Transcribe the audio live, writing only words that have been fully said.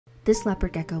This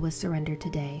leopard gecko was surrendered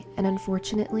today, and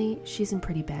unfortunately, she's in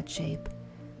pretty bad shape.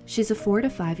 She's a 4 to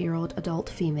 5-year-old adult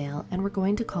female, and we're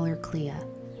going to call her Clea.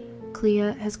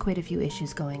 Clea has quite a few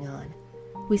issues going on.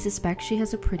 We suspect she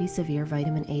has a pretty severe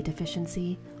vitamin A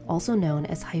deficiency, also known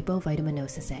as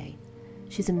hypovitaminosis A.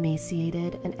 She's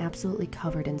emaciated and absolutely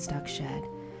covered in stuck shed.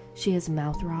 She has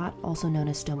mouth rot, also known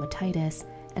as stomatitis,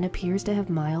 and appears to have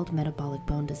mild metabolic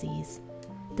bone disease.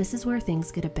 This is where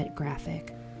things get a bit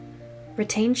graphic.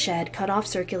 Retained shed cut off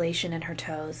circulation in her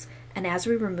toes, and as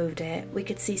we removed it, we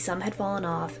could see some had fallen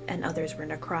off and others were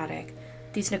necrotic.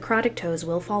 These necrotic toes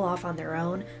will fall off on their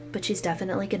own, but she's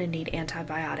definitely going to need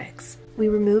antibiotics. We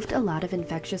removed a lot of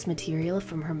infectious material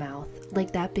from her mouth,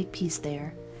 like that big piece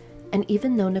there. And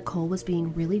even though Nicole was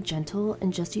being really gentle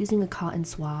and just using a cotton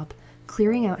swab,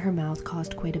 clearing out her mouth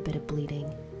caused quite a bit of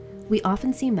bleeding. We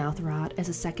often see mouth rot as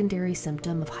a secondary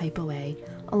symptom of hypo A,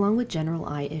 along with general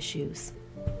eye issues.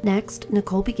 Next,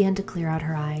 Nicole began to clear out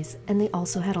her eyes, and they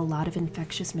also had a lot of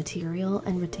infectious material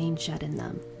and retained shed in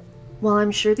them. While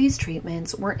I'm sure these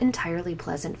treatments weren't entirely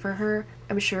pleasant for her,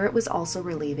 I'm sure it was also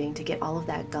relieving to get all of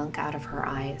that gunk out of her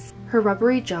eyes. Her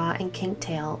rubbery jaw and kinked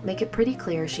tail make it pretty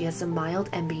clear she has some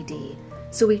mild MBD,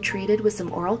 so we treated with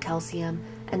some oral calcium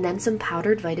and then some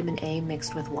powdered vitamin A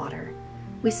mixed with water.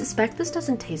 We suspect this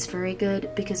doesn't taste very good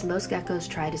because most geckos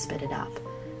try to spit it up.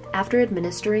 After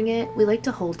administering it, we like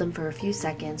to hold them for a few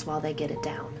seconds while they get it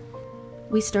down.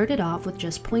 We started off with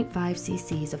just 0.5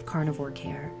 cc's of carnivore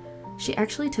care. She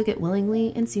actually took it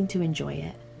willingly and seemed to enjoy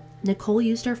it. Nicole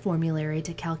used our formulary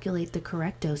to calculate the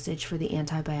correct dosage for the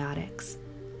antibiotics.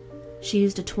 She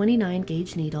used a 29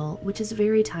 gauge needle, which is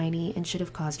very tiny and should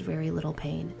have caused very little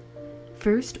pain.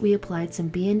 First, we applied some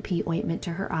BNP ointment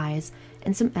to her eyes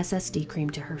and some SSD cream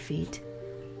to her feet.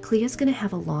 Clea's going to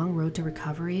have a long road to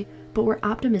recovery, but we're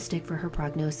optimistic for her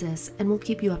prognosis and we'll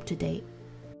keep you up to date.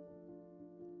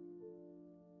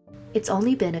 It's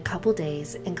only been a couple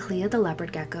days and Clea the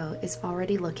leopard gecko is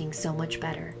already looking so much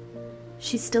better.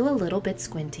 She's still a little bit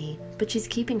squinty, but she's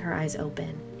keeping her eyes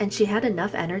open, and she had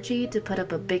enough energy to put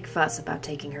up a big fuss about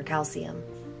taking her calcium.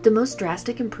 The most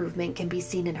drastic improvement can be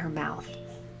seen in her mouth.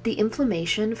 The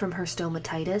inflammation from her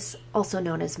stomatitis, also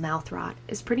known as mouth rot,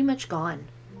 is pretty much gone.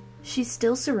 She's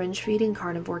still syringe feeding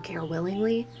carnivore care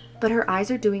willingly, but her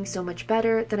eyes are doing so much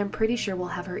better that I'm pretty sure we'll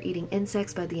have her eating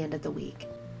insects by the end of the week.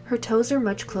 Her toes are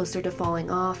much closer to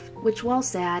falling off, which, while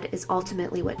sad, is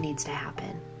ultimately what needs to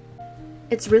happen.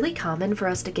 It's really common for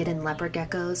us to get in leopard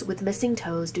geckos with missing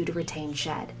toes due to retained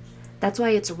shed. That's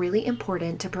why it's really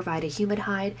important to provide a humid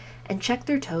hide and check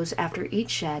their toes after each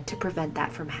shed to prevent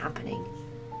that from happening.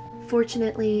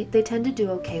 Fortunately, they tend to do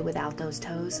okay without those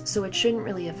toes, so it shouldn't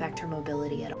really affect her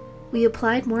mobility at all. We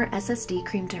applied more SSD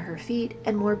cream to her feet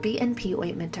and more BNP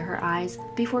ointment to her eyes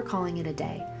before calling it a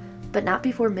day, but not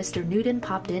before Mr. Newton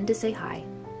popped in to say hi.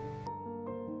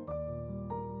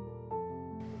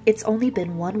 It's only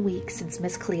been 1 week since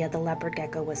Miss Clea the leopard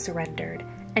gecko was surrendered,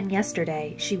 and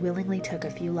yesterday she willingly took a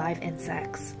few live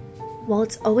insects. While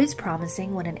it's always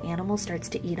promising when an animal starts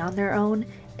to eat on their own,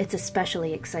 it's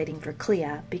especially exciting for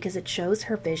Clea because it shows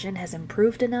her vision has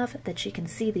improved enough that she can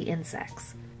see the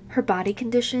insects. Her body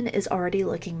condition is already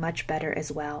looking much better as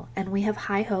well, and we have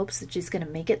high hopes that she's going to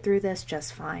make it through this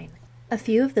just fine. A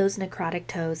few of those necrotic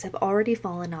toes have already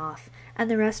fallen off,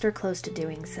 and the rest are close to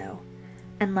doing so.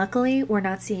 And luckily, we're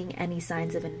not seeing any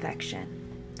signs of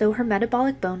infection. Though her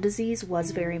metabolic bone disease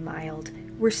was very mild,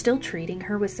 we're still treating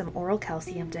her with some oral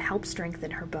calcium to help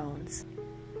strengthen her bones.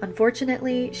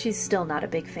 Unfortunately, she's still not a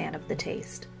big fan of the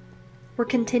taste. We're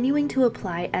continuing to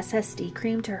apply SSD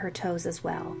cream to her toes as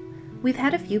well. We've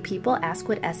had a few people ask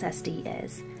what SSD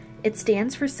is. It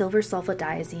stands for silver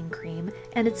sulfadiazine cream,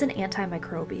 and it's an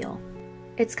antimicrobial.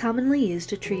 It's commonly used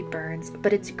to treat burns,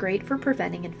 but it's great for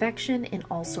preventing infection in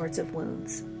all sorts of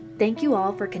wounds. Thank you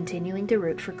all for continuing to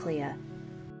root for Clea.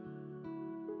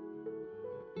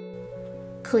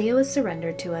 Clea was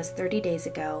surrendered to us 30 days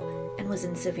ago and was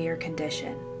in severe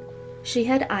condition. She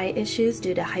had eye issues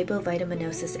due to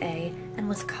hypovitaminosis A and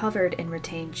was covered in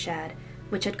retained shed,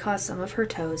 which had caused some of her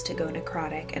toes to go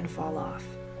necrotic and fall off.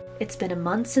 It's been a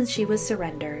month since she was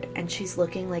surrendered, and she's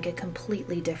looking like a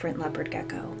completely different leopard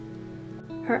gecko.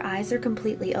 Her eyes are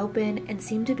completely open and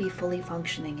seem to be fully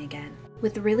functioning again.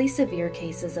 With really severe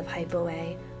cases of hypo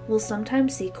A, we'll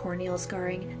sometimes see corneal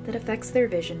scarring that affects their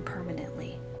vision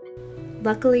permanently.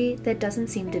 Luckily, that doesn't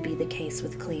seem to be the case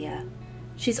with Clea.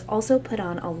 She's also put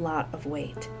on a lot of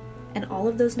weight, and all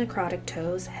of those necrotic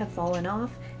toes have fallen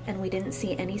off, and we didn't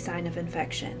see any sign of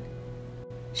infection.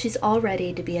 She's all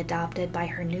ready to be adopted by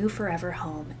her new forever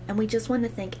home, and we just want to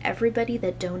thank everybody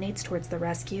that donates towards the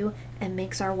rescue and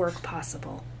makes our work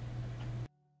possible.